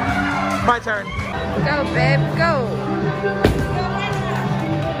 My turn. Go, babe, go.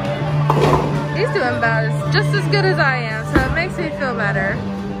 He's doing about just as good as I am, so it makes me feel better.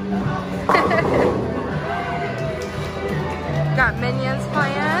 Got Minions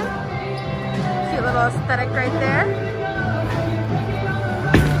playing. Cute little aesthetic right there.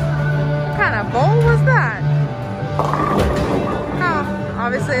 What kind of bowl was that? Oh,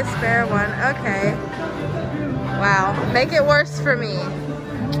 obviously a spare one. Okay. Wow, make it worse for me.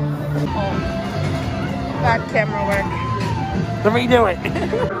 Oh, bad camera work. Let me do it.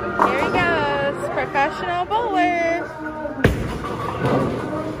 Here he goes, professional bowler.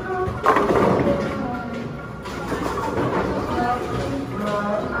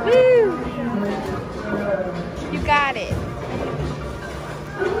 Woo! You got it.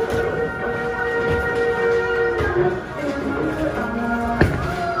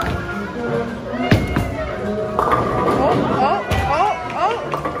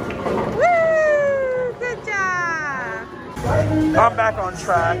 I'm back on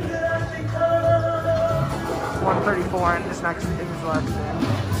track. 134 and this next is left.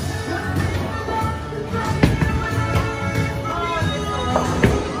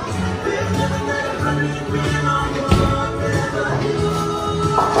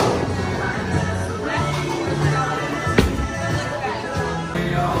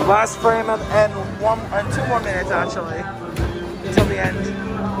 Last frame and 2 more minutes actually until the end.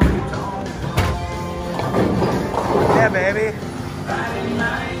 Yeah, baby.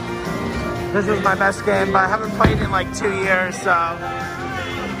 This is my best game, but I haven't played in like 2 years, so.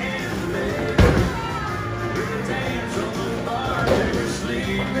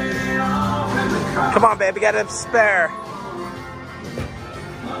 Come on, baby, get a spare.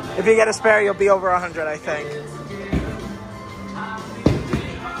 If you get a spare, you'll be over 100, I think.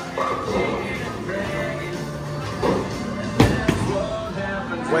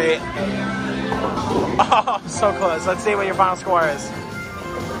 Wait. Oh, so close. Let's see what your final score is.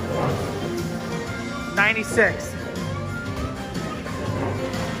 96.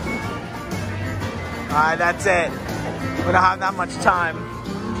 Alright, that's it. We don't have that much time.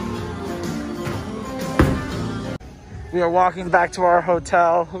 We are walking back to our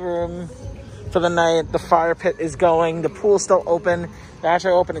hotel room for the night. The fire pit is going. The pool's still open. They're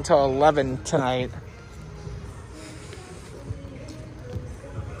actually open until 11 tonight.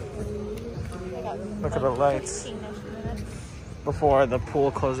 Look at the lights before the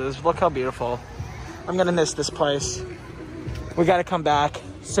pool closes. Look how beautiful. I'm gonna miss this place. We gotta come back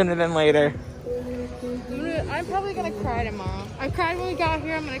sooner than later. I'm probably gonna cry tomorrow. I cried when we got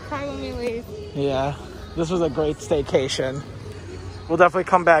here. I'm gonna cry when we leave. Yeah, this was a great staycation. We'll definitely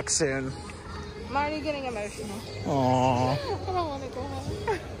come back soon. I'm already getting emotional. Aww. I don't want to go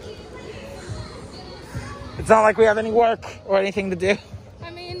home. It's not like we have any work or anything to do.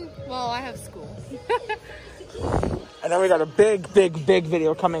 I mean, well, I have school. And then we got a big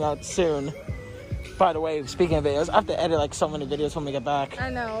video coming out soon. By the way, speaking of videos, I have to edit like so many videos when we get back.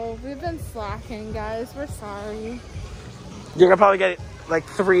 I know, we've been slacking, guys. We're sorry. You're gonna probably get like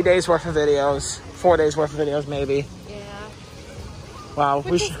 3 days worth of videos, 4 days worth of videos maybe. Yeah. Wow.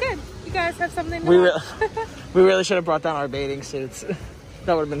 Which is good. You guys have something to we really should have brought down our bathing suits.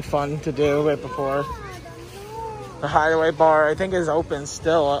 That would have been fun to do right before. The Hideaway bar, I think, is open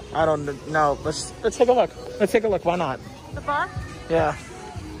still. I don't know. Let's take a look. Let's take a look. Why not? The bar? Yeah.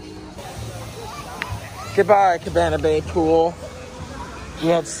 Goodbye, Cabana Bay pool. We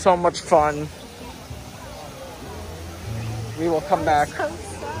had so much fun. We will come back.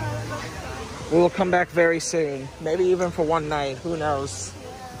 We will come back very soon. Maybe even for one night. Who knows?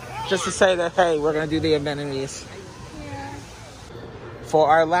 Just to say that, hey, we're going to do the amenities. Yeah. For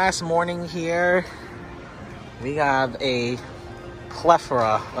our last morning here, we have a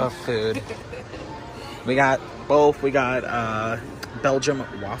plethora of food. We got both. We got Belgium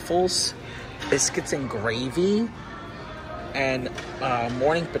waffles, biscuits and gravy and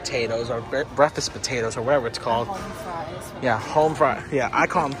morning potatoes or breakfast potatoes or whatever it's called. Home fries. Yeah, home fries. Yeah, I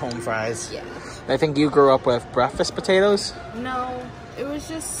call them home fries. Yeah. I think you grew up with breakfast potatoes. No, it was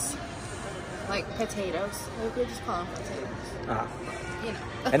just like potatoes. Like we just call them potatoes. You know.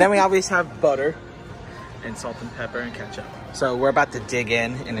 And then we always have butter and salt and pepper and ketchup. So we're about to dig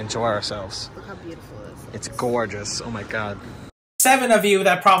in and enjoy ourselves. Look how beautiful it is. It's gorgeous. Oh my God. 7 of you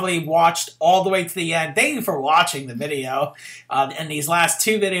that probably watched all the way to the end, thank you for watching the video and these last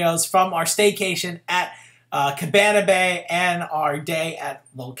 2 videos from our staycation at Cabana Bay and our day at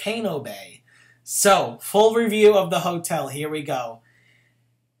Volcano Bay. So, full review of the hotel. Here we go.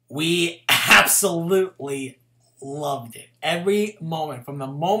 We absolutely loved it. Every moment. From the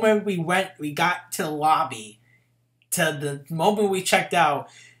moment we got to the lobby to the moment we checked out,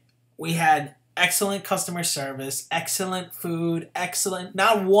 we had excellent customer service, excellent food, excellent,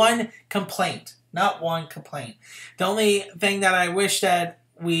 not one complaint. Not one complaint. The only thing that I wish that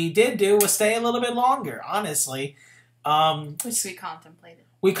we did do was stay a little bit longer, honestly. Which we contemplated.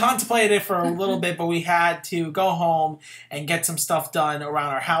 We contemplated it for a little bit, but we had to go home and get some stuff done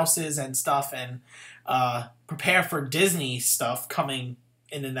around our houses and stuff and prepare for Disney stuff coming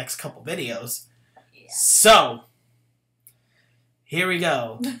in the next couple videos. Yeah. So, here we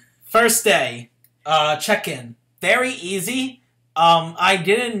go. First day, check-in. Very easy. I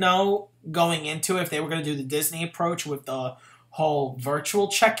didn't know going into if they were going to do the Disney approach with the whole virtual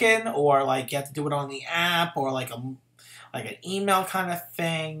check-in or like you have to do it on the app or like an email kind of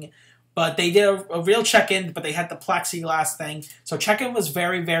thing. But they did a real check-in, but they had the plexiglass thing. So check-in was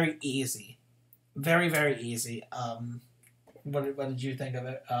very, very easy. Very, very easy. What did you think of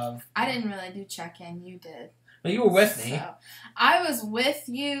it? I didn't really do check-in. You did. Well, you were with me. So, I was with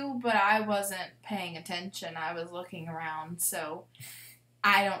you, but I wasn't paying attention. I was looking around, so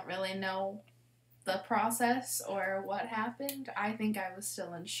I don't really know the process or what happened. I think I was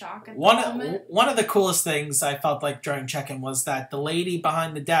still in shock at the moment. One of the coolest things I felt like during check-in was that the lady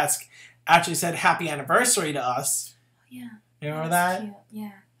behind the desk actually said happy anniversary to us. Yeah. You remember that? Cute.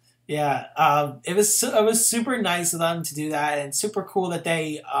 Yeah. Yeah. It was super nice of them to do that and super cool that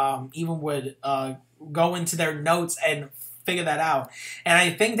they even would go into their notes and figure that out. And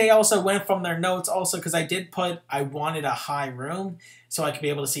I think they also went from their notes also because I wanted a high room so I could be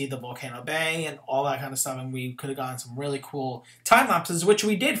able to see the Volcano Bay and all that kind of stuff, and we could have gotten some really cool time lapses, which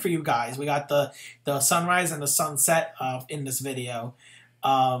we did for you guys. We got the sunrise and the sunset in this video.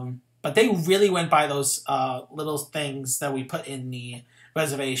 But they really went by those little things that we put in the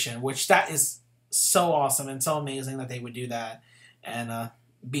reservation, which that is so awesome and so amazing that they would do that and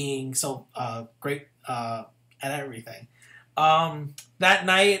being so great at everything. That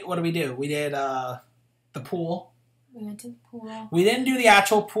night, what did we do? We did the pool. We went to the pool. We didn't do the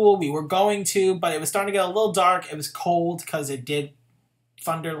actual pool. We were going to, but it was starting to get a little dark. It was cold because it did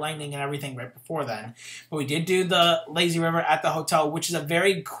thunder, lightning, and everything right before then. But we did do the lazy river at the hotel, which is a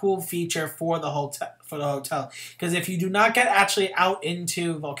very cool feature for the hotel. Because if you do not get actually out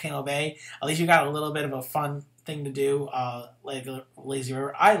into Volcano Bay, at least you got a little bit of a fun thing to do, like a lazy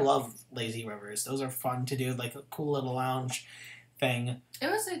river. I love lazy rivers. Those are fun to do, like a cool little lounge thing.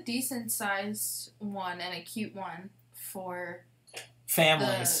 It was a decent sized one and a cute one for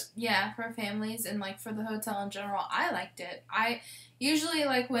families. For families and like for the hotel in general. I liked it. I usually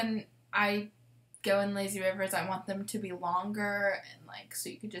like when I go in lazy rivers, I want them to be longer and like so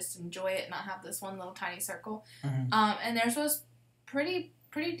you could just enjoy it and not have this one little tiny circle. Mm-hmm. And theirs was pretty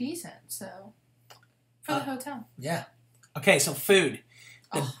decent. So for the hotel. Yeah. Okay, so food.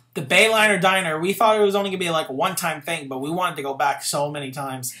 The Bayliner Diner, we thought it was only going to be like a one-time thing, but we wanted to go back so many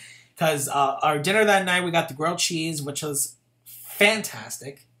times because our dinner that night, we got the grilled cheese, which was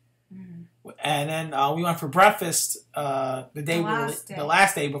fantastic. Mm. And then we went for breakfast the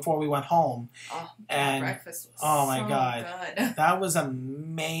last day before we went home. Oh, and breakfast was my God. Good. That was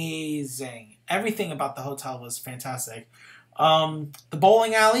amazing. Everything about the hotel was fantastic. The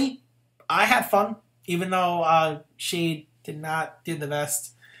bowling alley, I had fun. Even though she did not do the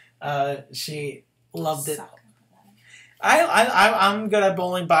best, she loved it. I'm good at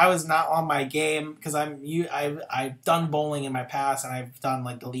bowling, but I was not on my game because I've done bowling in my past and I've done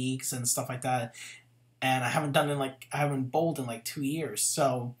like the leagues and stuff like that, and I haven't bowled in like 2 years,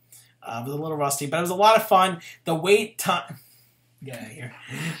 so it was a little rusty, but it was a lot of fun. The wait time. Get out of here.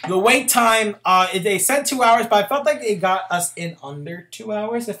 The wait time, they said 2 hours, but I felt like they got us in under 2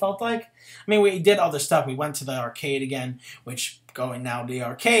 hours, it felt like. I mean, we did other stuff. We went to the arcade again, which, going now to the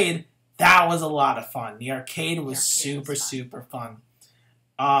arcade, that was a lot of fun. The arcade was super fun.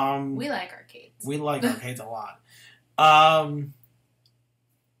 We like arcades. We like arcades a lot.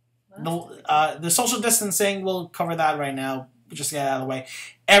 The social distancing, we'll cover that right now. Just get it out of the way.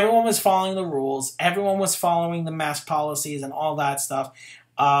 Everyone was following the rules. Everyone was following the mask policies and all that stuff.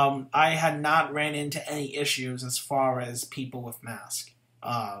 I had not ran into any issues as far as people with masks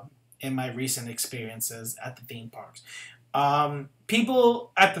in my recent experiences at the theme parks.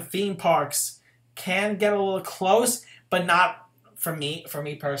 People at the theme parks can get a little close, but not for me. For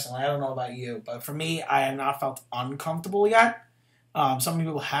me personally, I don't know about you, but for me, I have not felt uncomfortable yet. Some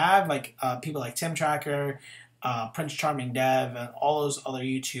people have, like people like Tim Tracker, Prince Charming Dev, and all those other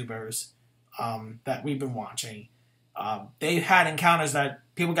YouTubers that we've been watching. They've had encounters that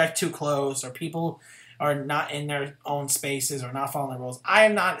people got too close, or people are not in their own spaces, or not following the rules. I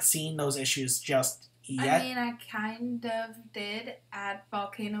have not seen those issues just yet. I mean, I kind of did at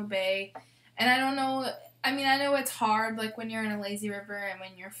Volcano Bay, and I don't know. I mean, I know it's hard, like when you're in a lazy river and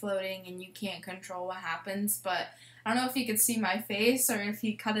when you're floating and you can't control what happens, but I don't know if you could see my face or if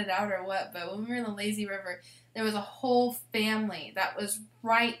he cut it out or what, but when we were in the lazy river, there was a whole family that was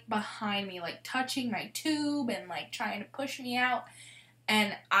right behind me, like touching my tube and like trying to push me out,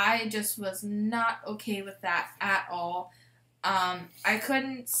 and I just was not okay with that at all. I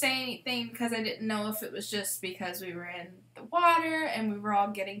couldn't say anything because I didn't know if it was just because we were in the water and we were all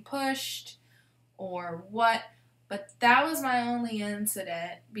getting pushed or what, but that was my only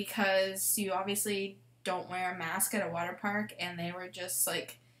incident because you obviously don't wear a mask at a water park, and they were just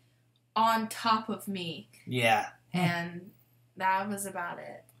like on top of me. Yeah. And that was about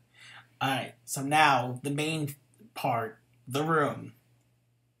it. Alright, so now the main part, the room.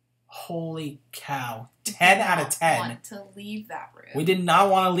 Holy cow. 10 out of 10. Want to leave that room. We did not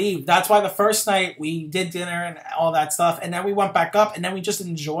want to leave. That's why the first night we did dinner and all that stuff, and then we went back up, and then we just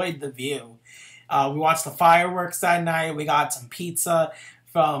enjoyed the view. We watched the fireworks that night. We got some pizza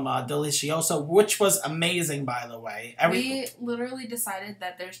from Delicioso, which was amazing, by the way. We literally decided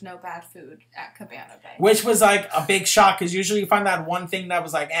that there's no bad food at Cabana Bay. Which was like a big shock, because usually you find that one thing that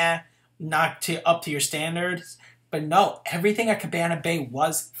was like, not up to your standards. But no, everything at Cabana Bay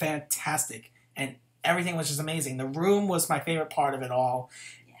was fantastic, and everything was just amazing. The room was my favorite part of it all.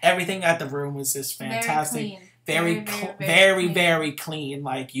 Yeah. Everything at the room was just fantastic. Very clean. Very clean.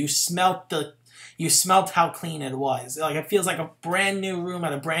 Like you smelt how clean it was. Like it feels like a brand new room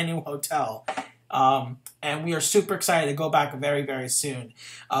at a brand new hotel. And we are super excited to go back very, very soon.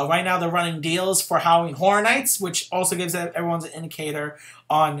 Right now they're running deals for Halloween Horror Nights, which also gives everyone an indicator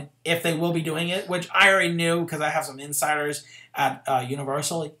on if they will be doing it, which I already knew because I have some insiders at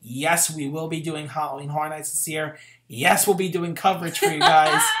Universal. Yes, we will be doing Halloween Horror Nights this year. Yes, we'll be doing coverage for you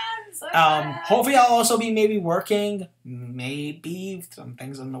guys. Hopefully I'll also be maybe working, maybe some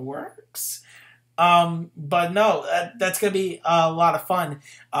things in the works. But no, that's going to be a lot of fun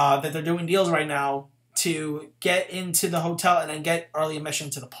that they're doing deals right now to get into the hotel and then get early admission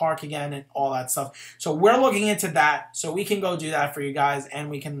to the park again and all that stuff. So we're looking into that so we can go do that for you guys, and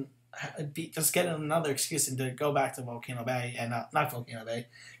we can just get another excuse to go back to Volcano Bay and not Volcano Bay,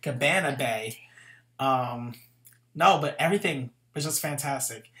 Cabana Bay. No, but everything was just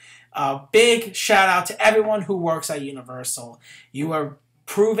fantastic. Big shout out to everyone who works at Universal. You are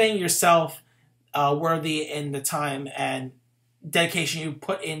proving yourself worthy in the time and dedication you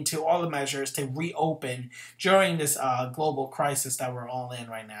put into all the measures to reopen during this global crisis that we're all in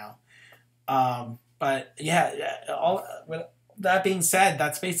right now. But yeah, with that being said,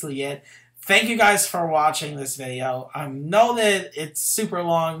 that's basically it. Thank you guys for watching this video. I know that it's super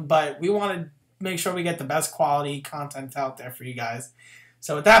long, but we want to make sure we get the best quality content out there for you guys.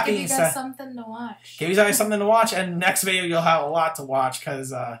 So with that being said, give you guys something to watch. Give you guys something to watch, and next video you'll have a lot to watch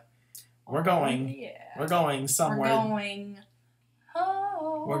because we're going somewhere. We're going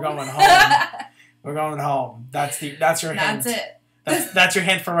home. We're going home. We're going home. That's your hint. That's it. That's your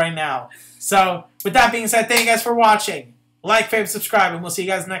hint for right now. So with that being said, thank you guys for watching. Like, favorite, subscribe, and we'll see you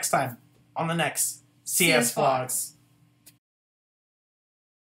guys next time on the next CS Vlogs.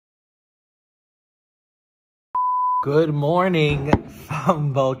 Good morning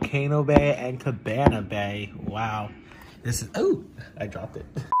from Volcano Bay and Cabana Bay. Wow. This is, oh, I dropped it.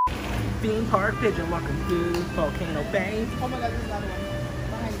 Theme Park Pigeon, welcome to Volcano Bay. Oh my god, there's another one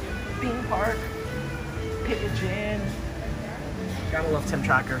behind you. Theme Park Pigeon. Gotta love Tim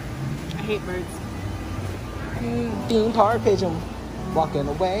Tracker. I hate birds. Theme Park Pigeon, walking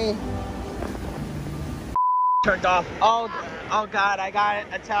away. Turned off. Oh god, I got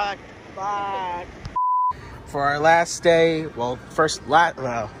attacked. Fuck. For our last day, well,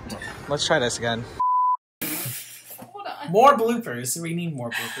 let's try this again. Hold on. More bloopers. We need more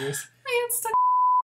bloopers. My hand's stuck.